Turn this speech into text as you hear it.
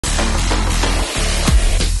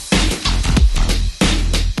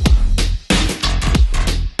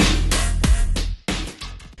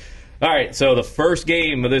All right, so the first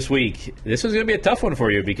game of this week, this is going to be a tough one for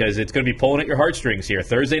you because it's going to be pulling at your heartstrings here.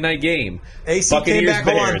 Thursday night game. AC Buccaneers, came back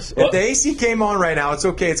Bears. on. If the AC came on right now, it's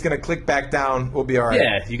okay. It's going to click back down. We'll be all right.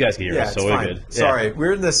 Yeah, you guys can hear us, so it's we're fine. good. Sorry, Yeah.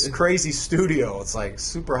 we're in this crazy studio. It's like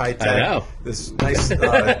super high tech. I know. This nice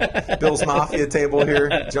Bill's Mafia table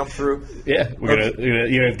here. Jump through. Yeah,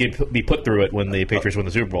 you're gonna be put through it when the Patriots win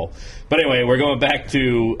the Super Bowl. But anyway, we're going back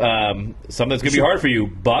to something that's going to be hard for you.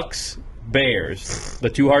 Bucks, Bears, the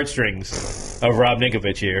two heartstrings of Rob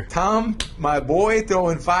Ninkovich here. Tom, my boy,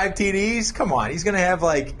 throwing 5 TDs. Come on, he's going to have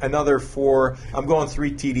like another 4. I'm going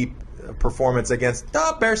 3 TD performance against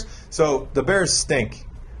the Bears. So the Bears stink.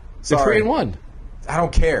 They're Sorry. 3-1. I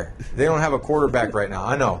don't care. They don't have a quarterback right now.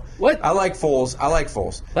 I know. What? I like Foles.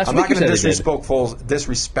 Last I'm week not going to you said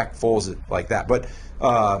disrespect Foles like that. But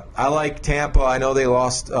I like Tampa. I know they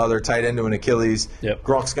lost their tight end to an Achilles. Yep.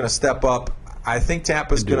 Gronk's going to step up. I think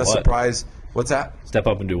Tampa's going to surprise. What's that? Step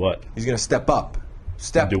up and do what? He's going to step up.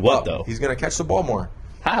 Do what, though? He's going to catch the ball more.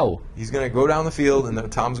 How? He's going to go down the field, and then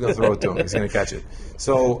Tom's going to throw it to him. He's going to catch it.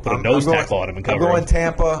 So Put a nose tackle on him and cover I'm going him.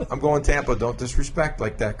 Tampa. I'm going Tampa. Don't disrespect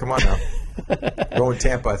like that. Come on now. Going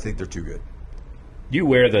Tampa. I think they're too good. You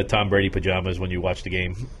wear the Tom Brady pajamas when you watch the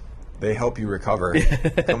game. They help you recover.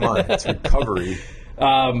 Come on, it's recovery.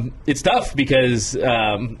 It's tough because,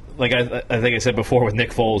 like I think I said before with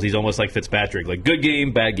Nick Foles, he's almost like Fitzpatrick. Like, good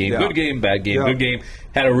game, bad game, good game, bad game, good game.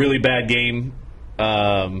 Had a really bad game.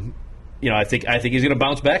 I think he's going to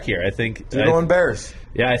bounce back here. I think you're going Bears.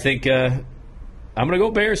 Yeah, I think I'm going to go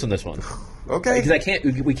Bears on this one. Okay.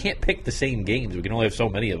 Because we can't pick the same games. We can only have so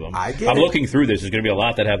many of them. I get I'm it. looking through this. There's going to be a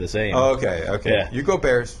lot that have the same. Okay. Yeah. You go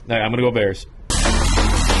Bears. All right, I'm going to go Bears.